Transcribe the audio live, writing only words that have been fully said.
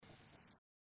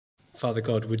Father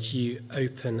God, would you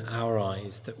open our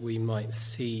eyes that we might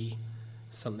see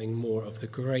something more of the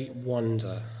great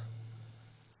wonder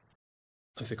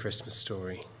of the Christmas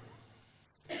story.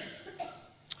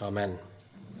 Amen.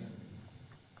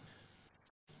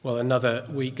 Well, another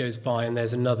week goes by and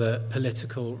there's another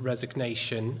political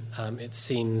resignation. It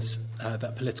seems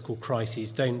that political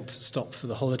crises don't stop for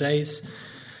the holidays.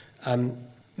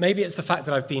 Maybe it's the fact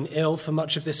that I've been ill for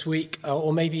much of this week,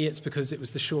 or maybe it's because it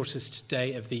was the shortest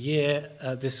day of the year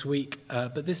this week.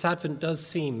 But this Advent does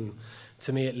seem,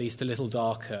 to me at least, a little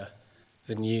darker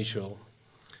than usual.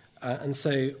 And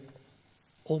so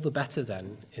all the better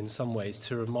then, in some ways,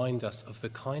 to remind us of the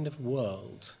kind of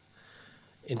world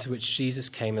into which Jesus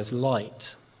came as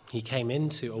light. He came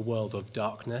into a world of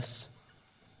darkness,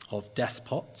 of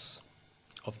despots,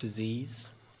 of disease,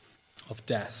 of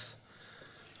death,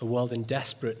 a world in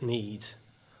desperate need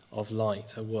of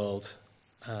light, a world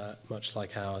much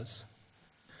like ours.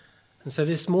 And so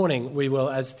this morning we will,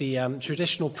 as the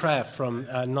traditional prayer from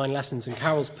 9 Lessons and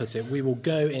Carols put it, we will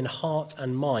go in heart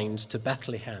and mind to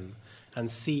Bethlehem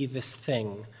and see this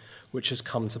thing which has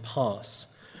come to pass.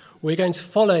 We're going to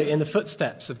follow in the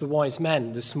footsteps of the wise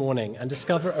men this morning and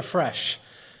discover afresh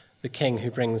the King who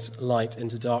brings light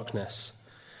into darkness.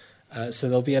 So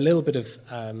there'll be a little bit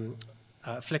of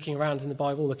flicking around in the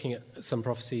Bible, looking at some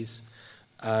prophecies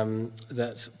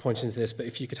that point into this. But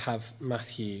if you could have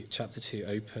Matthew chapter 2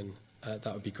 open,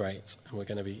 that would be great. And we're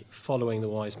going to be following the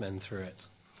wise men through it.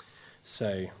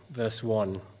 So, verse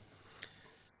 1.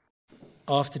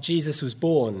 After Jesus was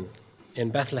born in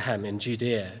Bethlehem in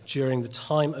Judea, during the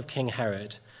time of King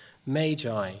Herod,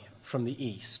 Magi from the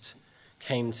east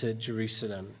came to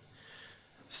Jerusalem.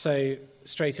 So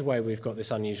straight away we've got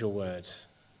this unusual word,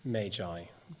 Magi,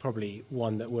 probably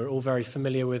one that we're all very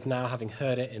familiar with now, having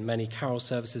heard it in many carol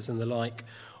services and the like,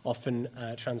 often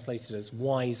translated as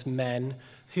wise men.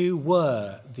 Who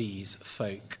were these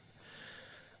folk?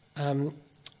 Well,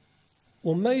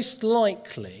 most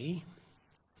likely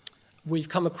we've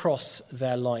come across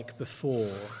their like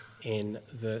before in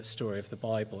the story of the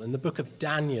Bible. In the book of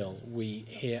Daniel, we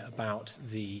hear about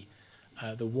the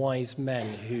wise men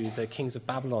who the kings of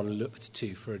Babylon looked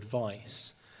to for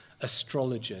advice,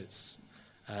 astrologers,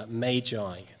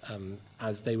 magi,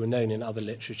 as they were known in other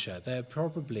literature. They're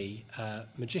probably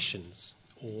magicians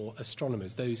or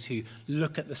astronomers, those who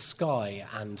look at the sky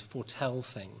and foretell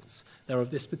things. They're of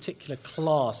this particular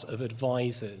class of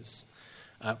advisors,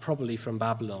 probably from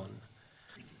Babylon.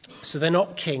 So they're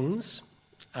not kings,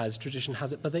 as tradition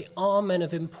has it, but they are men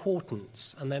of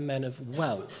importance and they're men of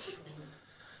wealth.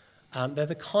 They're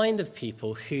the kind of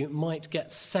people who might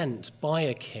get sent by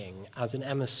a king as an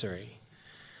emissary.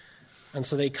 And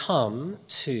so they come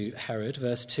to Herod,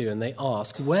 verse 2, and they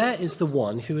ask, "Where is the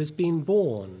one who has been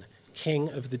born, King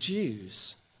of the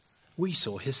Jews? We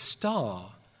saw his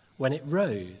star when it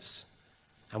rose,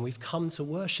 and we've come to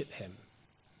worship him."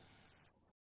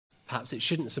 Perhaps it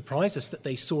shouldn't surprise us that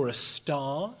they saw a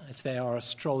star, if they are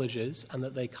astrologers, and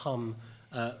that they come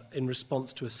in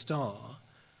response to a star.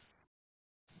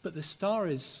 But the star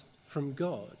is from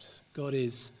God. God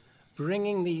is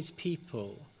bringing these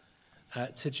people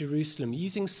to Jerusalem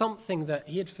using something that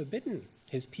he had forbidden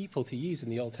his people to use in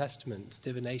the Old Testament,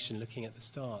 divination, looking at the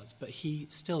stars. But he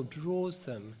still draws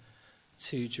them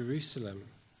to Jerusalem.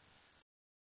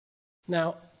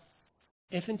 Now,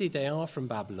 if indeed they are from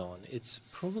Babylon, it's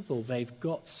probable they've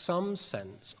got some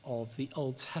sense of the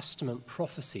Old Testament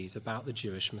prophecies about the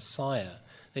Jewish Messiah.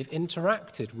 They've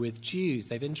interacted with Jews.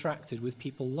 They've interacted with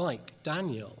people like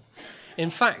Daniel. In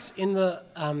fact, in the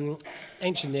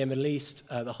ancient Near Middle East,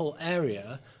 the whole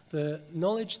area, the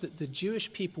knowledge that the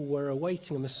Jewish people were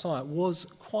awaiting a Messiah was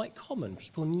quite common.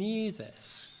 People knew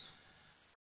this.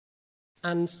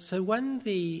 And so when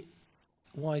the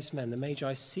wise men, the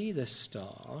Magi, see this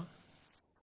star,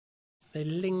 they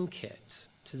link it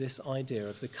to this idea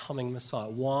of the coming Messiah.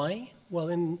 Why? Well,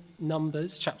 in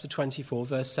Numbers chapter 24,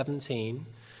 verse 17,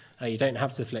 you don't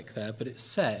have to flick there, but it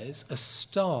says, "A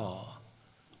star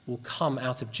will come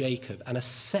out of Jacob and a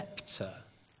scepter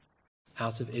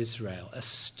out of Israel." A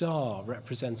star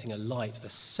representing a light, a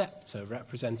scepter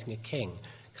representing a king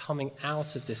coming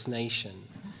out of this nation.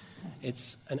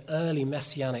 It's an early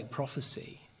messianic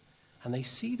prophecy. And they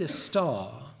see this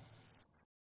star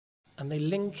and they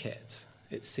link it,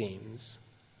 it seems,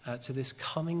 to this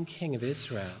coming king of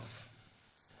Israel.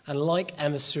 And like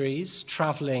emissaries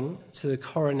travelling to the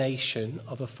coronation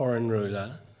of a foreign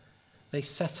ruler, they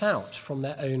set out from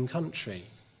their own country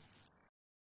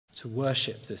to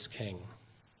worship this king.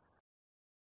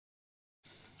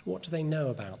 What do they know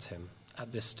about him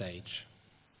at this stage?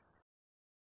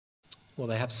 Well,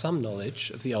 they have some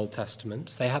knowledge of the Old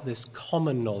Testament. They have this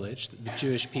common knowledge that the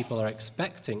Jewish people are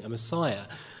expecting a Messiah.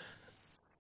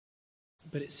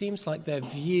 But it seems like their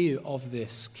view of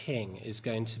this king is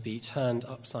going to be turned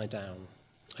upside down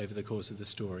over the course of the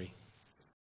story.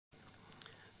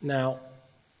 Now,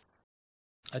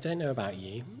 I don't know about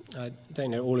you. I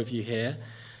don't know all of you here.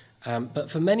 But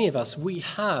for many of us, we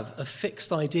have a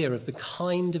fixed idea of the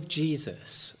kind of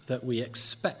Jesus that we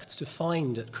expect to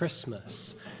find at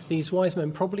Christmas. These wise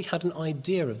men probably had an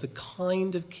idea of the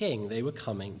kind of king they were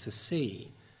coming to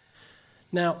see.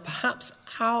 Now, perhaps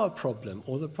our problem,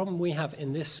 or the problem we have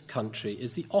in this country,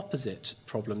 is the opposite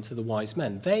problem to the wise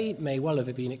men. They may well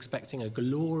have been expecting a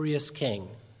glorious king.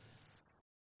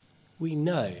 We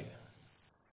know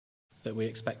that we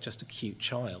expect just a cute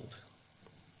child,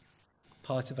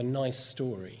 part of a nice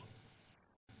story.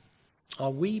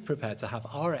 Are we prepared to have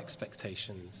our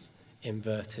expectations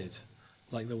inverted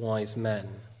like the wise men?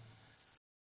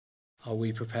 Are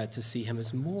we prepared to see him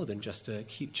as more than just a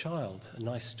cute child, a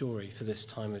nice story for this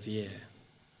time of year?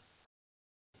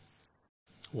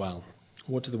 Well,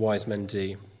 what do the wise men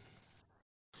do?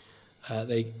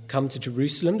 They come to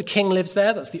Jerusalem. The king lives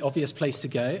there. That's the obvious place to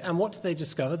go. And what do they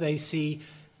discover? They see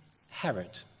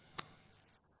Herod.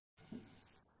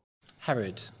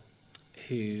 Herod,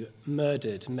 who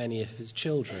murdered many of his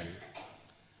children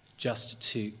just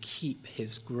to keep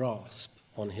his grasp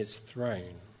on his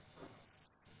throne.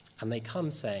 And they come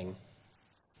saying,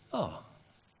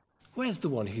 where's the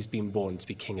one who's been born to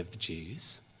be king of the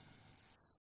Jews?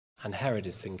 And Herod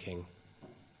is thinking,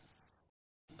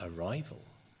 a rival.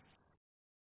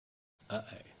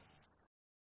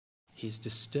 He's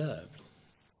disturbed.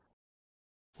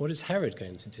 What is Herod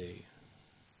going to do?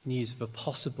 News of a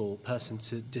possible person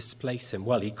to displace him.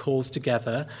 Well, he calls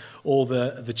together all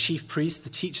the chief priests, the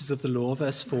teachers of the law,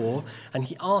 verse 4, and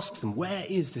he asks them, where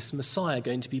is this Messiah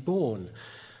going to be born?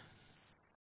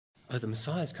 Oh, the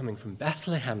Messiah is coming from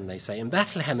Bethlehem, they say. In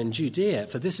Bethlehem in Judea,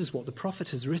 for this is what the prophet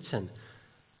has written.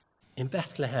 In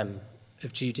Bethlehem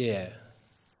of Judea,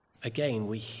 again,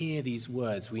 we hear these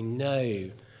words. We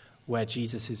know where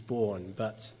Jesus is born,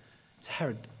 but to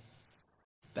Herod,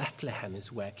 Bethlehem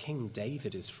is where King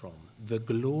David is from, the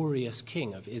glorious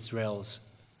king of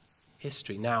Israel's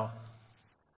history. Now,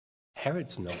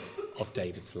 Herod's not of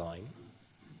David's line.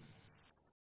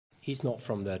 He's not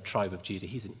from the tribe of Judah.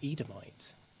 He's an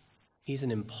Edomite. He's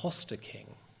an imposter king,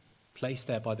 placed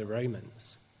there by the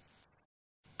Romans.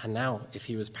 And now, if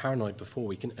he was paranoid before,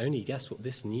 we can only guess what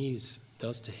this news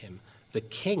does to him. The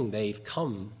king they've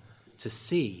come to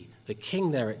see, the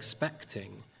king they're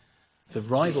expecting, the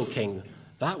rival king,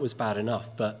 that was bad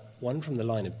enough, but one from the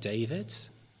line of David,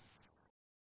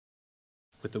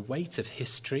 with the weight of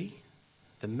history,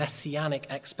 the messianic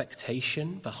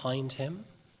expectation behind him.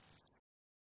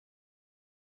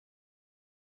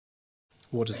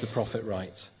 What does the prophet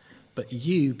write? But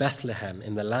you, Bethlehem,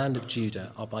 in the land of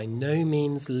Judah, are by no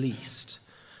means least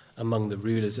among the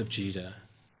rulers of Judah.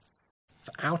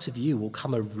 For out of you will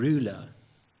come a ruler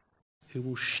who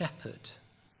will shepherd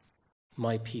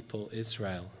my people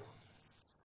Israel.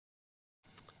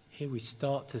 Here we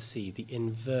start to see the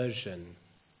inversion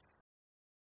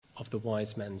of the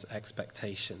wise men's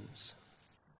expectations.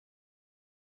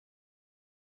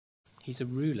 He's a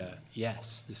ruler,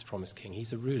 yes, this promised king.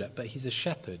 He's a ruler, but he's a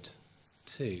shepherd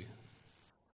too.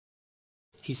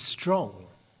 He's strong,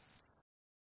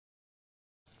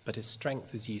 but his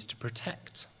strength is used to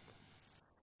protect,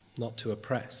 not to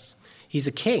oppress. He's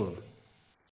a king,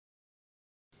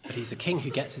 but he's a king who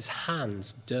gets his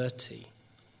hands dirty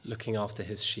looking after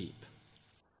his sheep.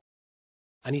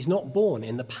 And he's not born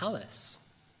in the palace.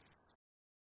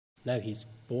 No, he's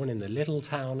born in the little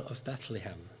town of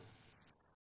Bethlehem.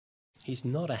 He's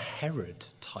not a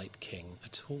Herod-type king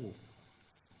at all.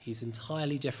 He's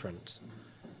entirely different.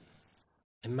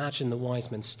 Imagine the wise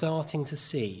men starting to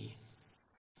see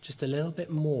just a little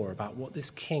bit more about what this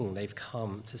king they've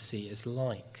come to see is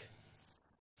like.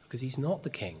 Because he's not the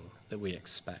king that we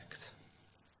expect.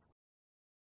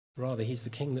 Rather, he's the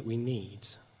king that we need.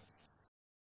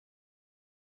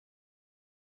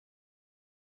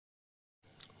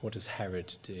 What does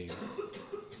Herod do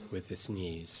with this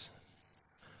news?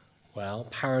 Well,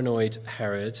 paranoid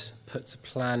Herod puts a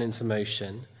plan into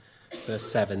motion. Verse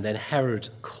 7, then Herod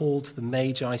called the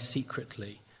Magi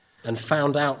secretly and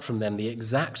found out from them the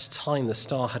exact time the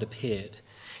star had appeared.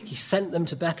 He sent them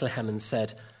to Bethlehem and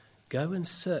said, go and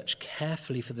search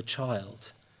carefully for the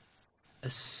child.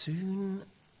 As soon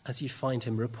as you find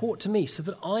him, report to me so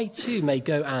that I too may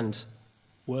go and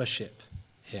worship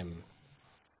him.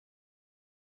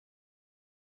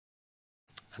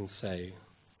 And so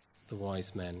the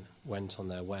wise men went on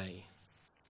their way.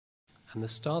 And the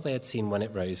star they had seen when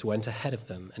it rose went ahead of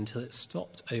them until it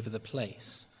stopped over the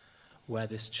place where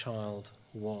this child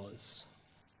was.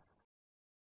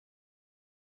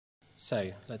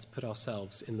 So let's put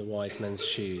ourselves in the wise men's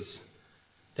shoes.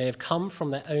 They have come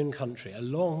from their own country, a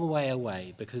long way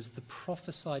away, because the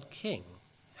prophesied king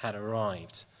had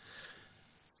arrived.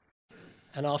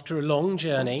 And after a long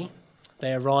journey,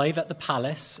 they arrive at the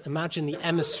palace. Imagine the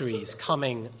emissaries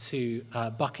coming to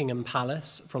Buckingham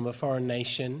Palace from a foreign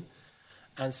nation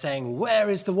and saying, "Where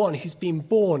is the one who's been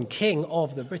born king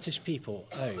of the British people?"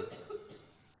 Oh,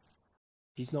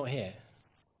 he's not here.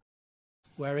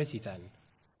 Where is he then?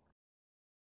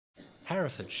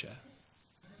 Herefordshire.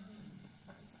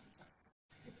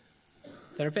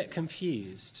 They're a bit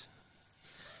confused.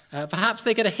 Perhaps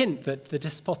they get a hint that the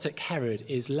despotic Herod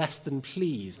is less than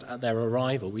pleased at their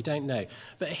arrival. We don't know.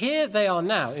 But here they are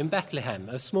now in Bethlehem,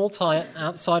 a small town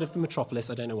outside of the metropolis.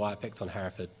 I don't know why I picked on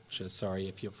Herefordshire. Sorry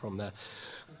if you're from there.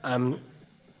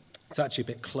 It's actually a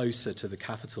bit closer to the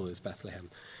capital as Bethlehem.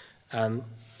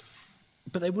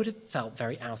 But they would have felt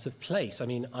very out of place. I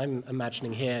mean, I'm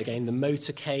imagining here again the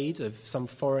motorcade of some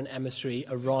foreign emissary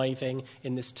arriving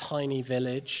in this tiny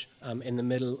village in the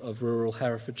middle of rural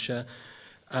Herefordshire.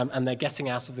 And they're getting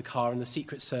out of the car and the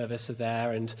Secret Service are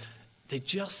there and they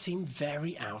just seem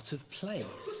very out of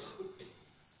place.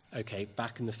 Okay,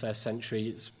 back in the first century,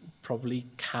 it's probably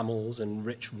camels and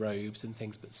rich robes and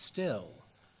things, but still,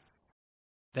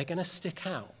 they're going to stick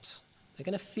out. They're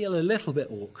going to feel a little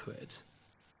bit awkward.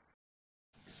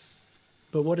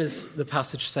 But what does the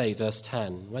passage say, verse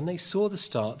 10? When they saw the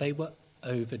star, they were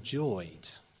overjoyed.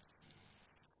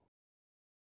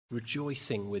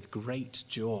 Rejoicing with great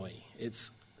joy.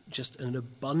 It's just an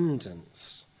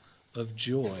abundance of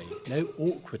joy. No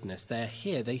awkwardness. They're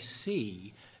here. They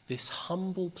see this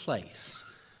humble place,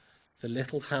 the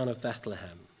little town of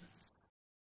Bethlehem.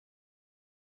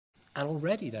 And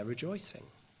already they're rejoicing.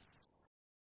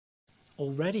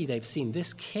 Already they've seen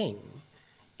this king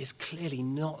is clearly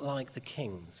not like the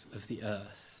kings of the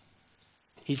earth.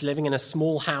 He's living in a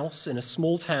small house in a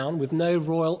small town with no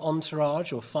royal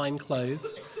entourage or fine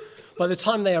clothes. By the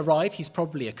time they arrive, he's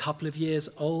probably a couple of years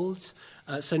old,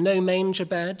 so no manger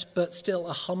bed, but still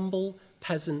a humble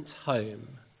peasant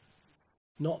home,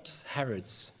 not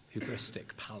Herod's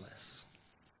hubristic palace.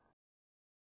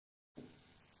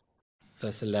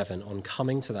 Verse 11, on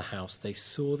coming to the house, they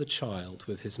saw the child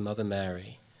with his mother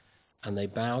Mary, and they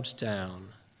bowed down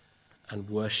and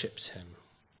worshipped him.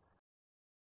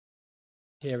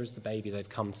 Here is the baby they've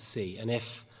come to see, and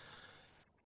if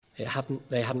they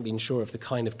hadn't been sure of the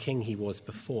kind of king he was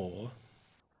before,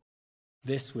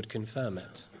 this would confirm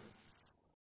it.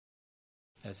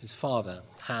 There's his father,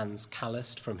 hands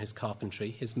calloused from his carpentry,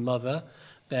 his mother,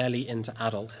 barely into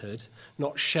adulthood,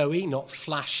 not showy, not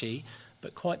flashy,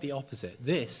 but quite the opposite.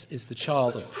 This is the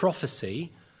child of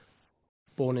prophecy,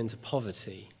 born into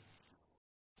poverty,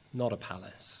 not a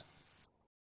palace.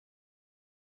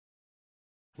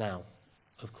 Now,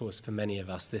 of course, for many of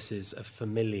us, this is a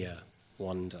familiar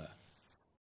wonder.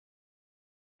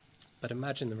 But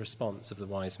imagine the response of the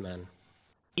wise men.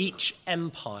 Each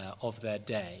empire of their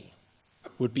day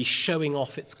would be showing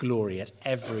off its glory at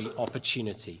every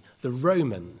opportunity. The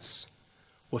Romans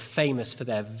were famous for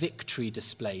their victory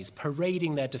displays,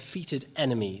 parading their defeated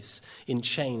enemies in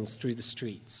chains through the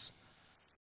streets.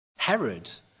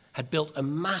 Herod had built a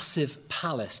massive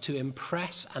palace to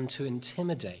impress and to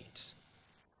intimidate.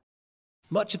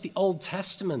 Much of the Old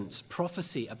Testament's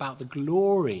prophecy about the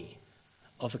glory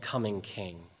of a coming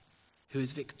king who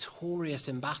is victorious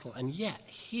in battle, and yet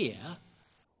here,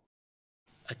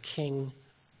 a king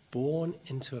born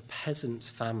into a peasant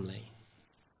family.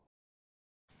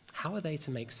 How are they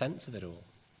to make sense of it all?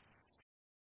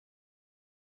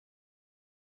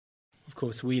 Of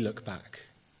course, we look back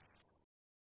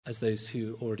as those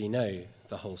who already know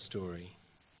the whole story.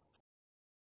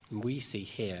 And we see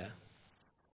here,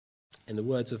 in the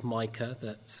words of Micah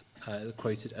that I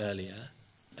quoted earlier,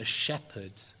 a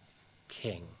shepherd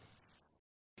king.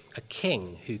 A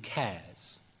king who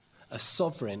cares, a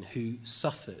sovereign who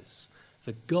suffers,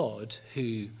 the God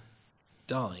who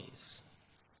dies.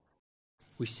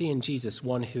 We see in Jesus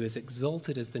one who is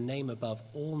exalted as the name above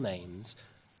all names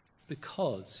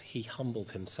because he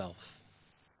humbled himself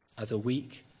as a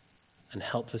weak and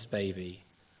helpless baby,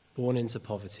 born into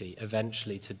poverty,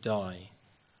 eventually to die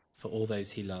for all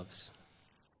those he loves.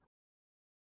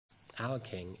 Our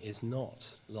king is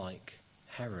not like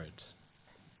Herod.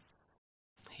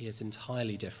 He is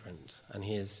entirely different, and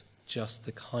he is just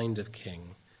the kind of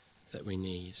king that we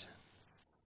need.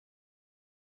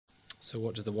 So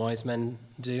what do the wise men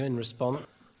do in response?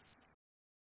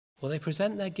 Well, they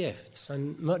present their gifts,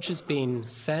 and much has been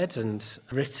said and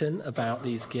written about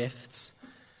these gifts,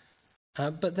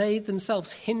 but they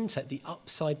themselves hint at the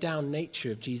upside-down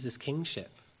nature of Jesus' kingship.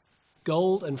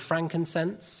 Gold and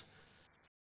frankincense,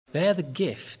 they're the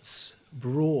gifts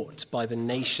brought by the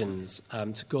nations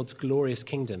to God's glorious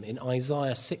kingdom in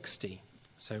Isaiah 60.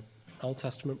 So, Old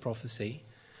Testament prophecy,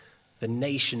 the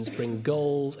nations bring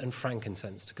gold and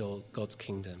frankincense to God's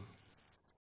kingdom.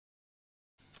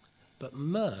 But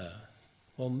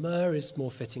myrrh is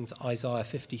more fitting to Isaiah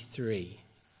 53,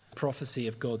 prophecy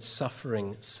of God's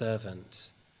suffering servant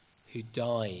who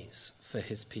dies for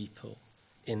his people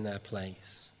in their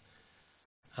place.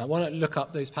 I want to look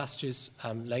up those passages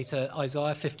later,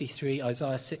 Isaiah 53,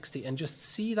 Isaiah 60, and just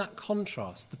see that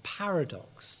contrast, the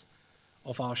paradox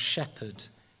of our shepherd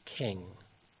king.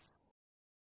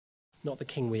 Not the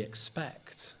king we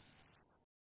expect,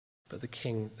 but the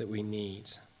king that we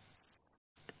need.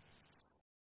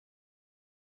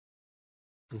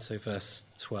 And so verse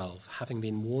 12, having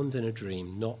been warned in a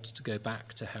dream not to go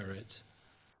back to Herod,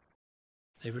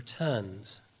 they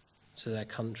returned to their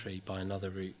country by another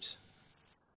route.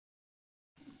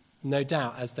 No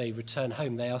doubt, as they return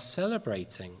home, they are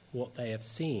celebrating what they have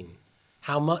seen.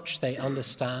 How much they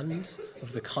understand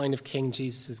of the kind of king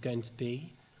Jesus is going to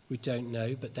be, we don't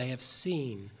know, but they have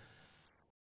seen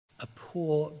a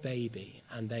poor baby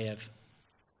and they have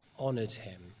honoured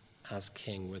him as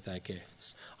king with their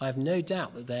gifts. I have no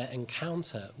doubt that their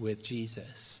encounter with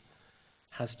Jesus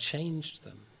has changed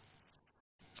them.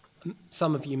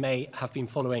 Some of you may have been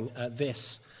following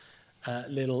this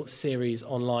little series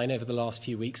online over the last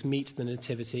few weeks, Meet the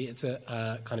Nativity. It's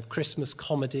a kind of Christmas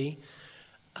comedy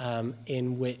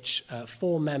in which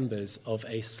 4 members of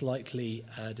a slightly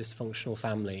dysfunctional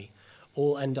family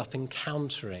all end up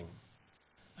encountering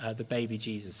the baby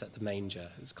Jesus at the manger.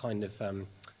 It's kind of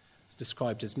it's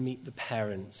described as Meet the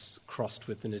Parents crossed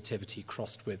with the Nativity,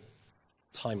 crossed with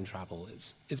time travel.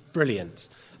 It's brilliant.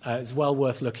 It's well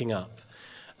worth looking up.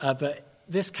 But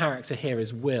this character here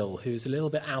is Will, who's a little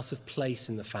bit out of place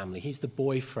in the family. He's the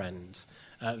boyfriend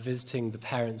visiting the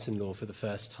parents-in-law for the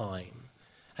first time.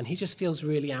 And he just feels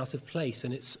really out of place.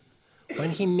 And it's when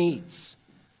he meets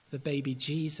the baby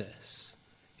Jesus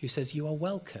who says, "You are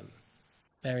welcome."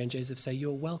 Mary and Joseph say, "You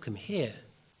are welcome here.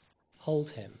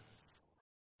 Hold him.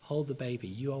 Hold the baby.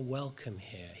 You are welcome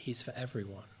here. He's for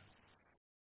everyone."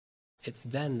 It's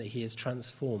then that he is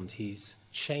transformed. He's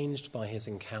changed by his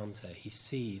encounter. He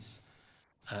sees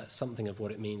something of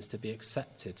what it means to be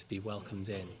accepted, to be welcomed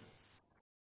in.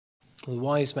 The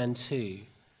wise men too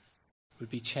would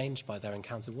be changed by their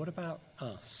encounter. What about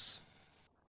us?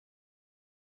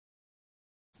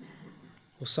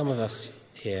 Well, some of us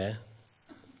here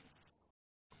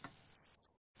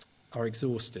are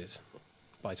exhausted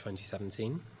by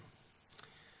 2017.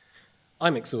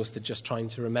 I'm exhausted just trying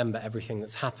to remember everything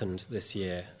that's happened this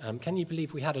year. Can you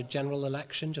believe we had a general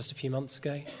election just a few months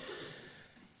ago?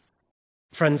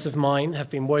 Friends of mine have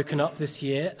been woken up this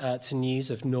year to news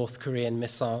of North Korean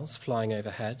missiles flying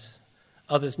overhead.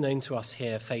 Others known to us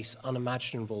here face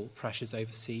unimaginable pressures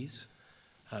overseas.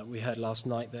 We heard last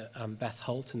night that Beth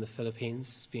Holt in the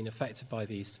Philippines has been affected by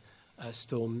these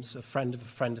storms. A friend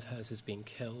of hers has been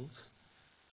killed.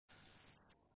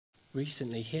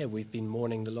 Recently here we've been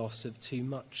mourning the loss of 2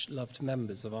 much-loved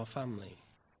members of our family.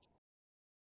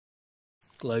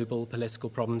 Global political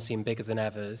problems seem bigger than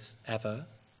ever.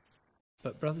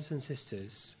 But brothers and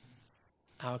sisters,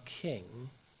 our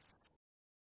King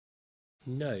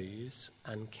knows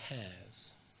and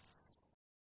cares.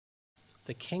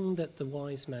 The King that the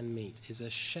wise men meet is a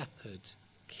shepherd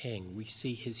king. We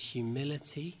see his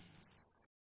humility,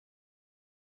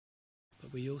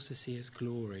 but we also see his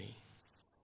glory.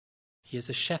 He is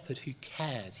a shepherd who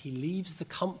cares. He leaves the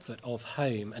comfort of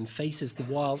home and faces the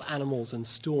wild animals and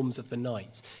storms of the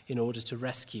night in order to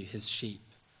rescue his sheep.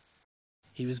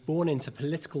 He was born into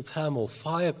political turmoil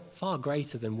far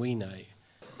greater than we know,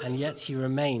 and yet he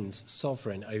remains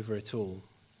sovereign over it all.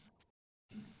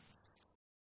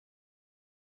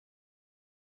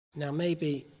 Now,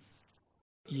 maybe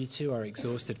you too are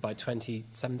exhausted by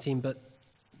 2017, but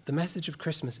the message of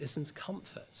Christmas isn't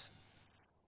comfort.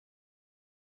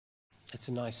 It's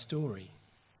a nice story.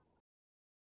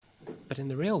 But in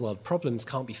the real world, problems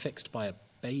can't be fixed by a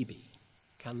baby,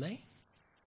 can they?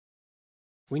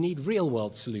 We need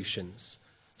real-world solutions,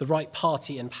 the right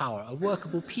party in power, a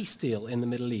workable peace deal in the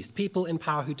Middle East, people in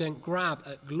power who don't grab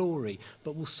at glory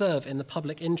but will serve in the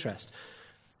public interest.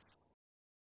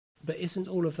 But isn't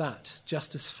all of that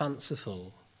just as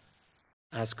fanciful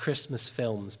as Christmas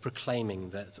films proclaiming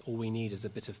that all we need is a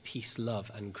bit of peace,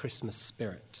 love, and Christmas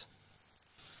spirit?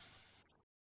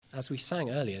 as we sang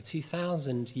earlier,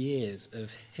 2,000 years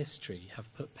of history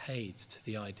have put paid to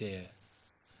the idea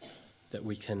that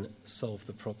we can solve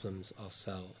the problems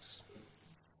ourselves.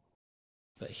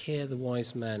 But here the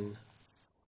wise men,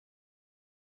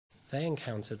 they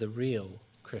encounter the real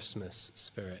Christmas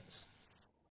spirit.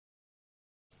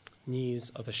 News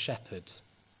of a shepherd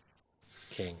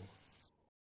king.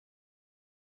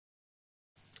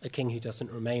 A king who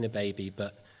doesn't remain a baby,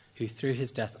 but who through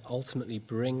his death ultimately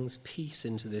brings peace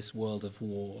into this world of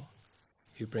war,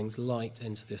 who brings light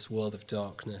into this world of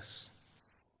darkness,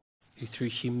 who through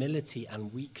humility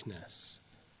and weakness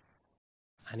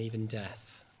and even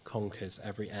death conquers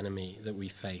every enemy that we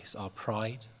face, our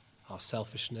pride, our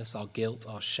selfishness, our guilt,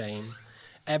 our shame,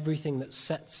 everything that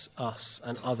sets us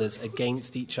and others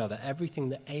against each other, everything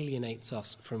that alienates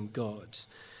us from God.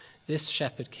 This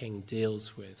shepherd king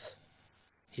deals with.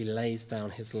 He lays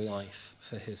down his life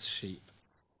for his sheep.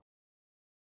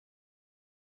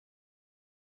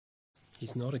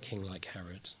 He's not a king like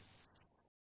Herod.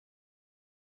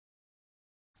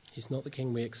 He's not the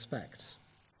king we expect,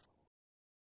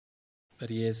 but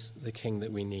he is the king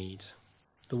that we need.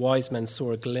 The wise men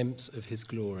saw a glimpse of his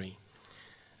glory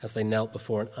as they knelt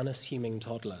before an unassuming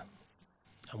toddler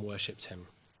and worshipped him.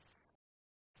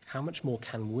 How much more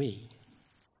can we,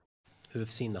 who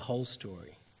have seen the whole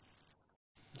story,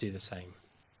 do the same?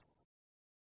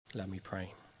 Let me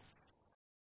pray.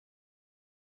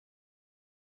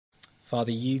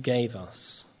 Father, you gave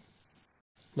us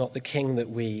not the king that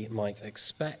we might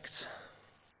expect,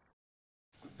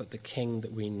 but the king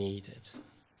that we needed,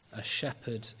 a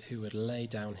shepherd who would lay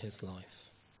down his life.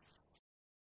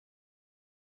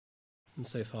 And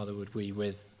so, Father, would we,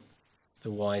 with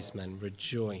the wise men,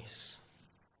 rejoice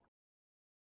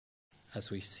as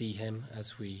we see him,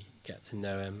 as we get to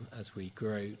know him, as we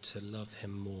grow to love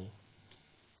him more.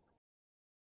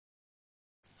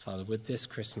 Father, would this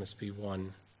Christmas be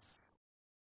one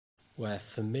where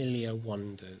familiar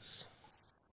wonders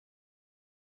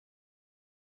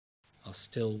are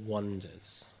still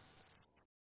wonders?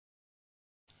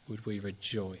 Would we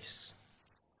rejoice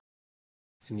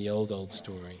in the old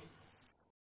story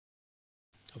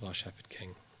of our Shepherd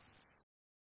King?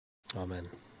 Amen.